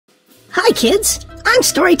Hi kids, I'm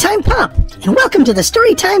Storytime Pup, and welcome to the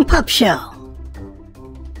Storytime Pup Show.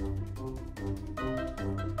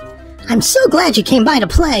 I'm so glad you came by to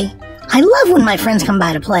play. I love when my friends come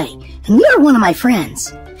by to play, and you're one of my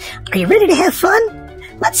friends. Are you ready to have fun?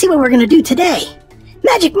 Let's see what we're going to do today.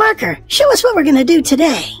 Magic marker, show us what we're going to do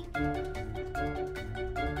today.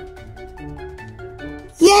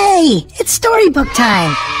 Yay! It's storybook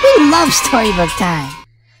time. We love storybook time.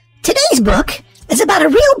 Today's book is about a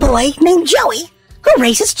real boy named Joey who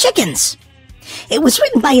raises chickens. It was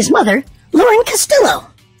written by his mother, Lauren Castillo.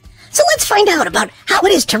 So let's find out about how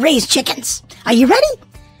it is to raise chickens. Are you ready?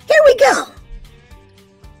 Here we go.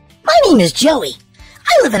 My name is Joey.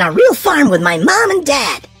 I live in a real farm with my mom and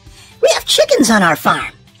dad. We have chickens on our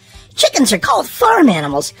farm. Chickens are called farm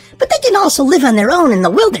animals, but they can also live on their own in the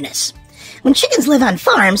wilderness. When chickens live on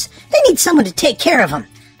farms, they need someone to take care of them.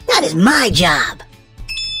 That is my job.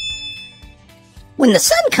 When the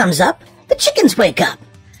sun comes up, the chickens wake up.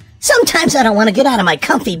 Sometimes I don't want to get out of my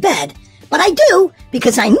comfy bed, but I do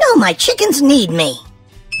because I know my chickens need me.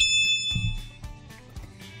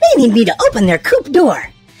 They need me to open their coop door.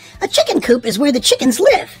 A chicken coop is where the chickens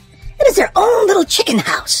live. It is their own little chicken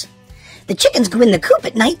house. The chickens go in the coop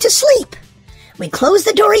at night to sleep. We close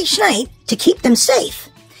the door each night to keep them safe.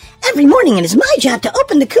 Every morning it is my job to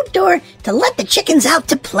open the coop door to let the chickens out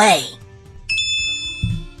to play.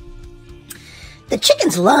 The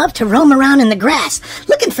chickens love to roam around in the grass,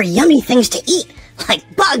 looking for yummy things to eat,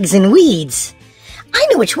 like bugs and weeds. I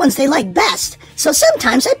know which ones they like best, so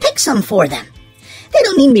sometimes I pick some for them. They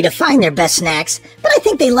don't need me to find their best snacks, but I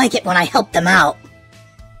think they like it when I help them out.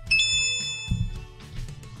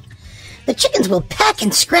 The chickens will peck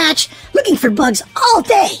and scratch, looking for bugs all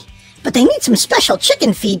day, but they need some special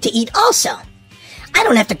chicken feed to eat also. I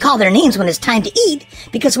don't have to call their names when it's time to eat,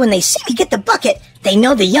 because when they see me get the bucket, they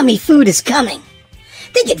know the yummy food is coming.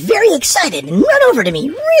 They get very excited and run over to me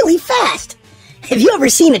really fast. Have you ever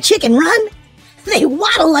seen a chicken run? They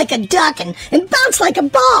waddle like a duck and bounce like a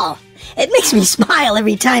ball. It makes me smile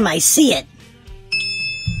every time I see it.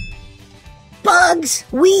 Bugs,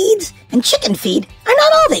 weeds, and chicken feed are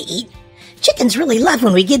not all they eat. Chickens really love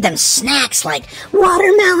when we give them snacks like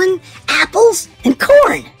watermelon, apples, and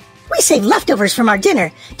corn. We save leftovers from our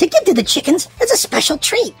dinner to give to the chickens as a special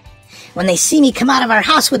treat. When they see me come out of our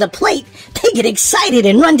house with a plate, they get excited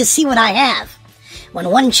and run to see what I have. When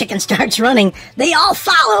one chicken starts running, they all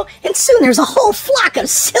follow, and soon there's a whole flock of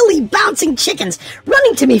silly, bouncing chickens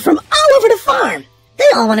running to me from all over the farm. They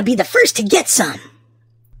all want to be the first to get some.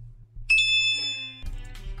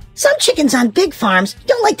 Some chickens on big farms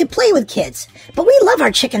don't like to play with kids, but we love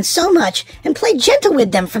our chickens so much and play gentle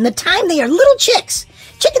with them from the time they are little chicks.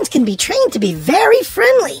 Chickens can be trained to be very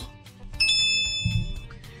friendly.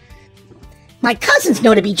 My cousins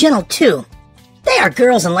know to be gentle too. They are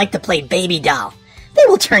girls and like to play baby doll. They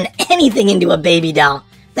will turn anything into a baby doll.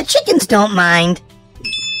 The chickens don't mind.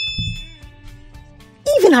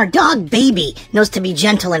 Even our dog Baby knows to be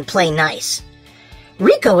gentle and play nice.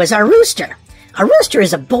 Rico is our rooster. A rooster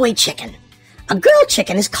is a boy chicken. A girl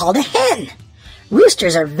chicken is called a hen.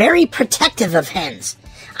 Roosters are very protective of hens.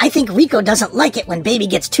 I think Rico doesn't like it when Baby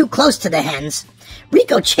gets too close to the hens.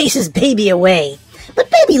 Rico chases Baby away.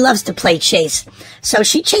 But Baby loves to play chase, so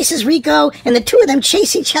she chases Rico, and the two of them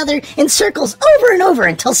chase each other in circles over and over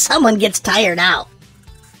until someone gets tired out.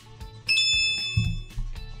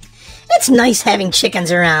 It's nice having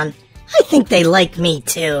chickens around. I think they like me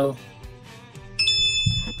too.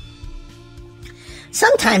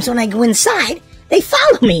 Sometimes when I go inside, they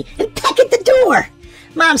follow me and peck at the door.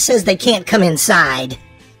 Mom says they can't come inside.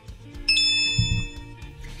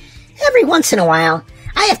 Every once in a while,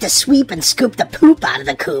 I have to sweep and scoop the poop out of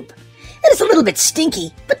the coop. It is a little bit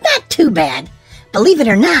stinky, but not too bad. Believe it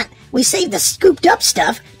or not, we save the scooped up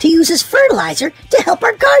stuff to use as fertilizer to help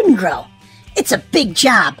our garden grow. It's a big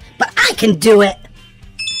job, but I can do it.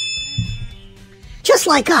 Just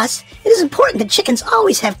like us, it is important that chickens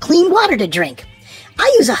always have clean water to drink.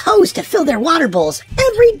 I use a hose to fill their water bowls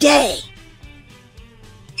every day.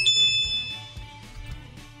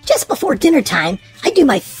 Just before dinner time, I do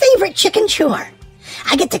my favorite chicken chore.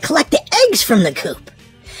 I get to collect the eggs from the coop.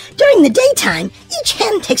 During the daytime, each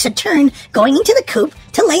hen takes a turn going into the coop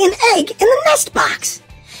to lay an egg in the nest box.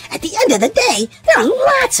 At the end of the day, there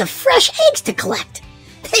are lots of fresh eggs to collect.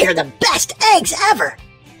 They are the best eggs ever.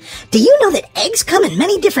 Do you know that eggs come in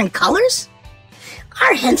many different colors?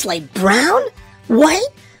 Our hens lay brown, white,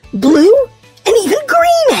 blue, and even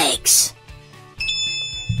green eggs.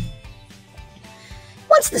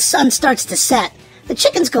 Once the sun starts to set, the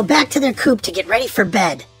chickens go back to their coop to get ready for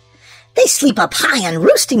bed. They sleep up high on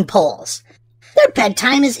roosting poles. Their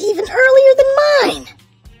bedtime is even earlier than mine.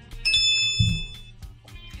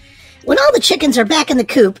 When all the chickens are back in the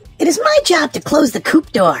coop, it is my job to close the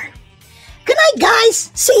coop door. Good night,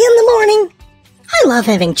 guys. See you in the morning. I love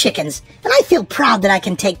having chickens, and I feel proud that I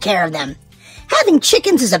can take care of them. Having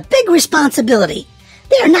chickens is a big responsibility.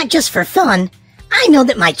 They are not just for fun. I know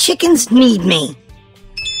that my chickens need me.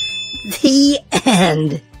 The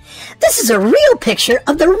end. This is a real picture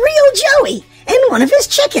of the real Joey and one of his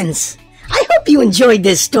chickens. I hope you enjoyed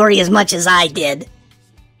this story as much as I did.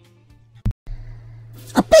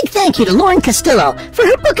 A big thank you to Lauren Castillo for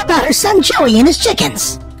her book about her son Joey and his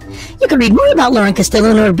chickens. You can read more about Lauren Castillo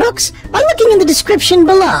and her books by looking in the description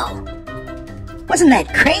below. Wasn't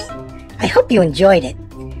that great? I hope you enjoyed it.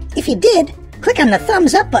 If you did, click on the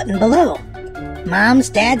thumbs up button below. Moms,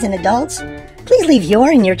 dads, and adults, please leave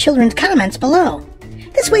your and your children's comments below.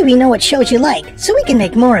 This way we know what shows you like, so we can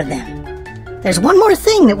make more of them. There's one more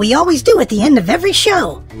thing that we always do at the end of every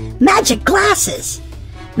show. Magic glasses.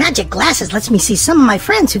 Magic glasses lets me see some of my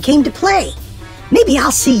friends who came to play. Maybe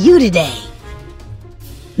I'll see you today.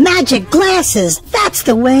 Magic glasses, that's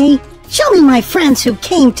the way. Show me my friends who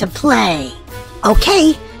came to play.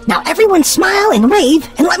 Okay, now everyone smile and wave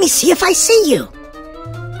and let me see if I see you.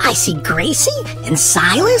 I see Gracie and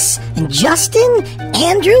Silas and Justin,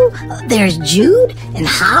 Andrew, there's Jude and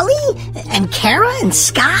Holly and Kara and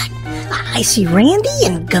Scott. I see Randy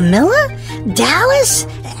and Gamilla, Dallas,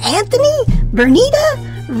 Anthony,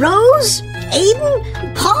 Bernita, Rose,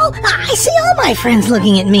 Aiden, Paul. I see all my friends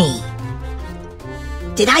looking at me.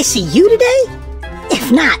 Did I see you today?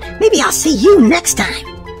 If not, maybe I'll see you next time.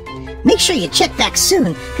 Make sure you check back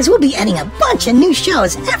soon, because we'll be adding a bunch of new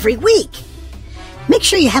shows every week. Make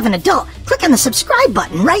sure you have an adult. Click on the subscribe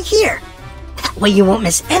button right here. That way you won't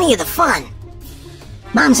miss any of the fun.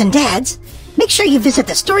 Moms and dads, make sure you visit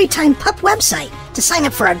the Storytime Pup website to sign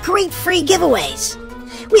up for our great free giveaways.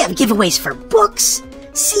 We have giveaways for books,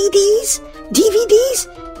 CDs,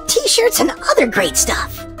 DVDs, t-shirts, and other great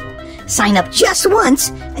stuff. Sign up just once,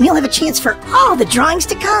 and you'll have a chance for all the drawings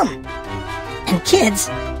to come. And kids,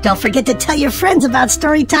 don't forget to tell your friends about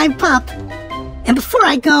Storytime Pup. And before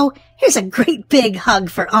I go, here's a great big hug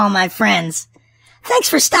for all my friends. Thanks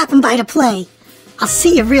for stopping by to play. I'll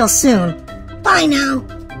see you real soon. Bye now.